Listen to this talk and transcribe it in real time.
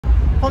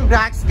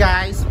congrats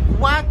guys.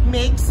 What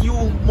makes you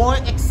more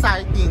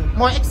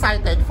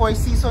excited for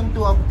season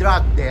 2 of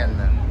Drag Den?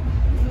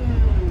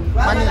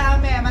 Well,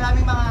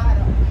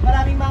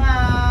 maraming mga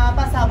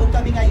pasabog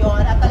kami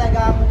ngayon at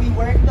talagang we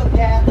work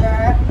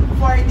together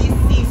for this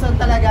season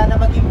talaga na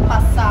maging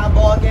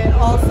pasabog, and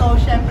also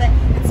syempre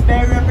it's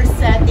very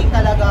representing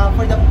talaga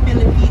for the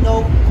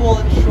Filipino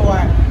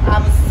culture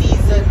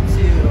season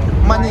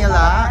 2.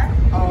 Manila.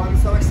 Oh, I'm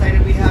so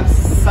excited. We have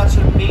such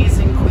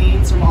amazing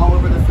queens from all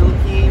over the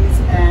Philippines,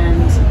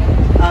 and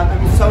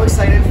I'm so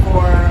excited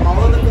for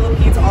all of the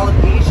Philippines, all of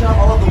Asia,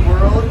 all of the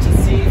world to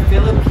see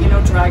Filipino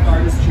drag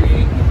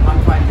artistry on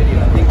Prime Video.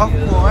 Thank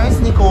you. Of course,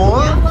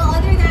 Nicole. Yeah, well,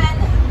 other than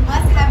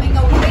us having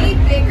a way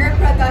bigger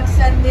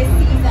production this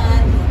season,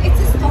 it's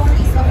the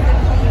stories of the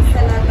queens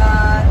talaga.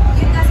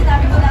 Yun nga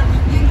sinabi ko na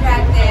yung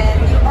Drag Den,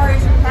 or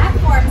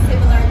platform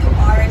similar to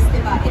ours,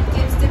 diba? It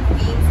gives the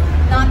queens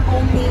not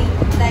only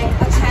like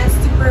a chance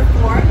to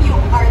perform yung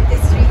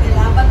artistry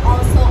nila, but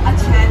also a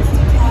chance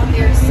to tell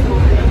their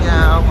story.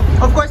 Yeah,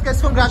 of course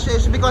guys,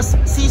 congratulations because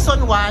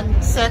season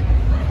 1 set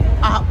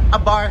a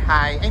bar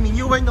high. I mean,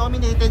 you were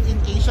nominated in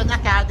Asian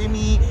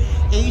Academy,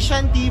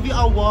 Asian TV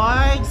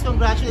Awards.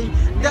 Congratulations.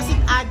 Does it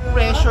add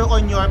pressure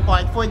on your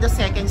part for the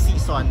second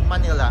season,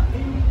 Manila?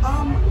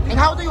 And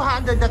how do you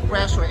handle that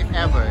pressure, if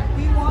ever?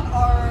 We want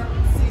our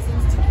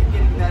seasons to keep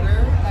getting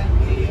better, and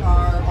we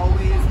are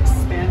always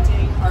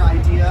expanding our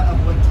idea of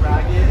what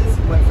drag is,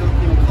 what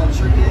Filipino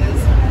culture is,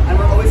 and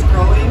we're always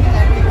growing,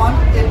 and we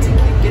want it to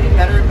keep getting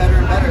better and better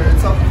and better.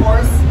 And so, of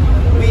course,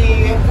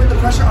 we put the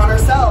pressure on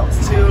ourselves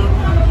to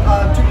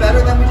do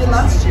better than we did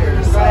last year.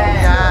 So,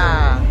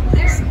 Yeah.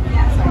 There is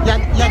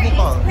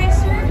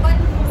pressure, but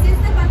since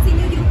napansin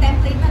nyo yung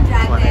template ng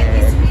Drag Den,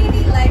 it's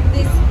really like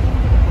this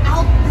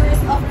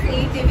outburst of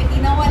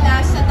creativity na wala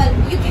siya,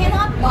 you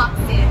cannot box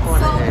it.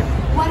 So,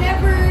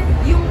 whatever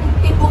yung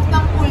tibok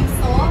ng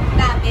pulso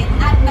namin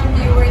at ng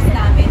viewers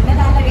namin,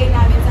 nalalagay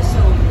namin sa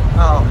show.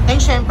 Oh.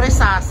 And syempre,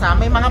 Sassa,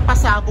 may mga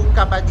pasabog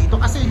ka ba dito?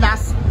 Kasi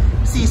last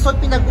season,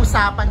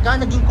 pinag-usapan ka,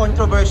 naging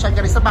controversial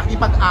ka rin sa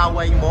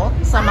pakipag-away mo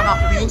sa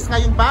mga queens.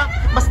 Ngayon ba,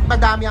 mas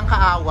madami ang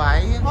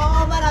kaaway?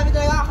 Oo, marami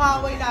talaga ang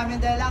kaaway namin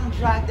dahil ang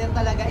Drag Den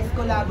talaga is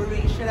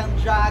collaboration ng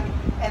drag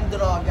and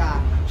droga.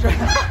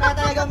 Kaya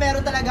talaga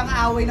meron talagang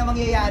away na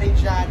mangyayari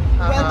dyan.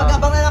 Well,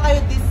 mag-abang na lang kayo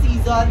this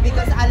season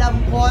because alam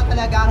ko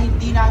talaga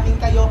hindi namin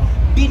kayo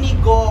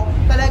binigo.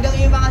 Talagang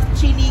yung mga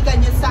chinikan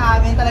nyo sa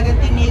amin,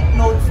 talagang tinake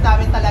notes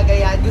namin talaga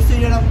yan. Gusto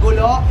nyo ng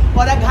gulo? O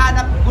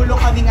naghanap gulo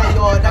kami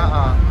ngayon.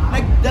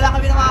 Nagdala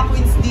kami ng mga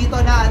queens dito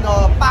na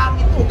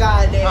pangit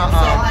ugali.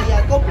 So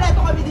ayan,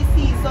 kompleto kami this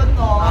season,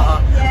 no?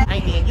 Yeah.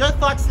 I mean, your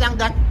thoughts lang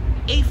that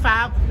a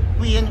fab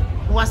queen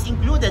was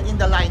included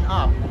in the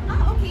lineup.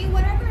 Okay,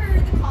 whatever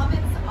the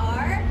comments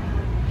are,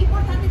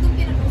 importante itong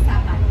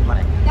pinag-usapan.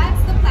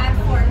 That's the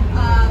platform.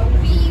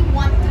 We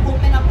want to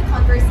open up the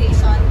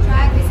conversation.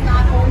 Drag is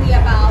not only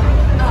about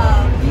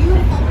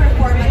beautiful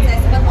performances,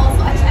 but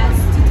also a chance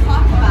to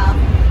talk about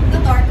the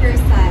darker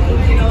side.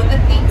 You know, the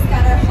things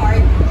that are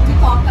hard to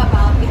talk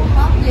about in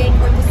public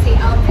or to say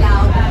out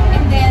loud.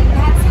 And then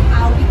that's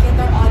how we get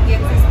our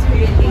audiences to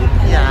relate.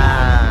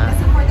 Yeah.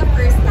 Kasi for the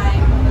first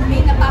time,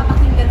 may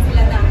napapakinggan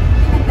sila na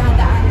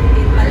pinagdadaanan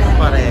din pala.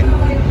 Correct.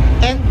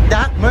 And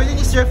that Merlin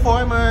is your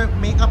former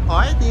makeup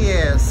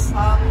artist.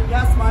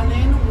 Yes,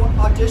 Marlene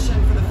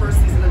auditioned for the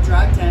first season of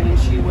Drag Den, and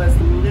she was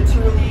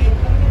literally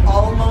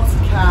almost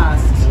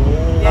cast.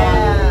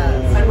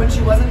 Yes. And when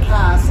she wasn't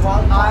cast,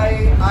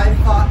 I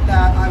thought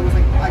that I was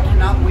like, I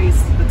cannot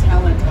waste the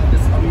talent of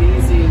this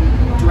amazing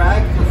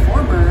drag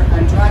performer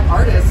and drag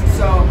artist.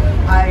 So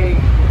I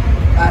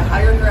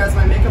hired her as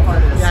my makeup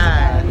artist.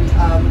 Yeah. And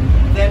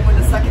then when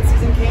the second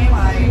season came,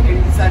 I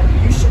said,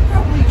 you should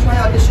probably try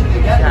auditioning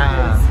again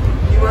because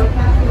you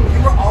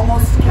were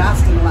almost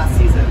cast in the last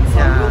season. So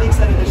I'm really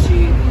excited that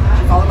she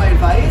followed my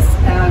advice,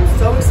 and I'm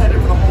so excited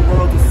for the whole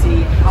world to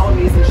see how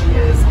amazing she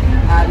is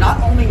at not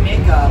only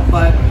makeup,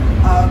 but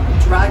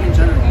drag in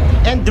general.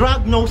 And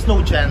drag knows no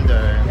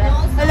gender.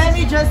 Let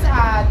me just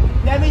add,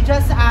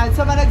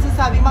 sa mga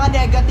nagsasabing mga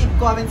negative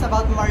comments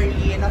about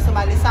Marlene na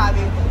sumali sa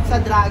amin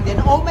sa Drag Den.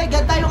 Oh my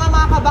God, tayo nga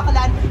mga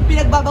kabaklan,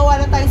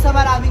 pinagbabawalan tayo sa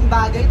maraming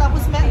bagay,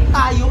 tapos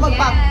tayo,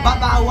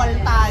 magbabawal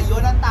tayo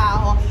ng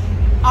tao.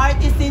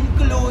 Art is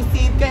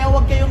inclusive, kaya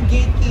huwag kayong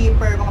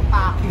gatekeeper, mga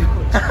pakyo.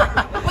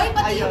 Uy,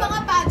 pati yung mga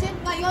pageant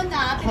ngayon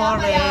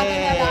pinapayagan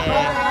na lang.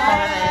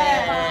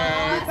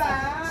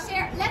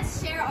 Correct.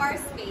 Let's share our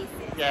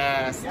spaces.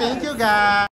 Yes. Thank you, guys.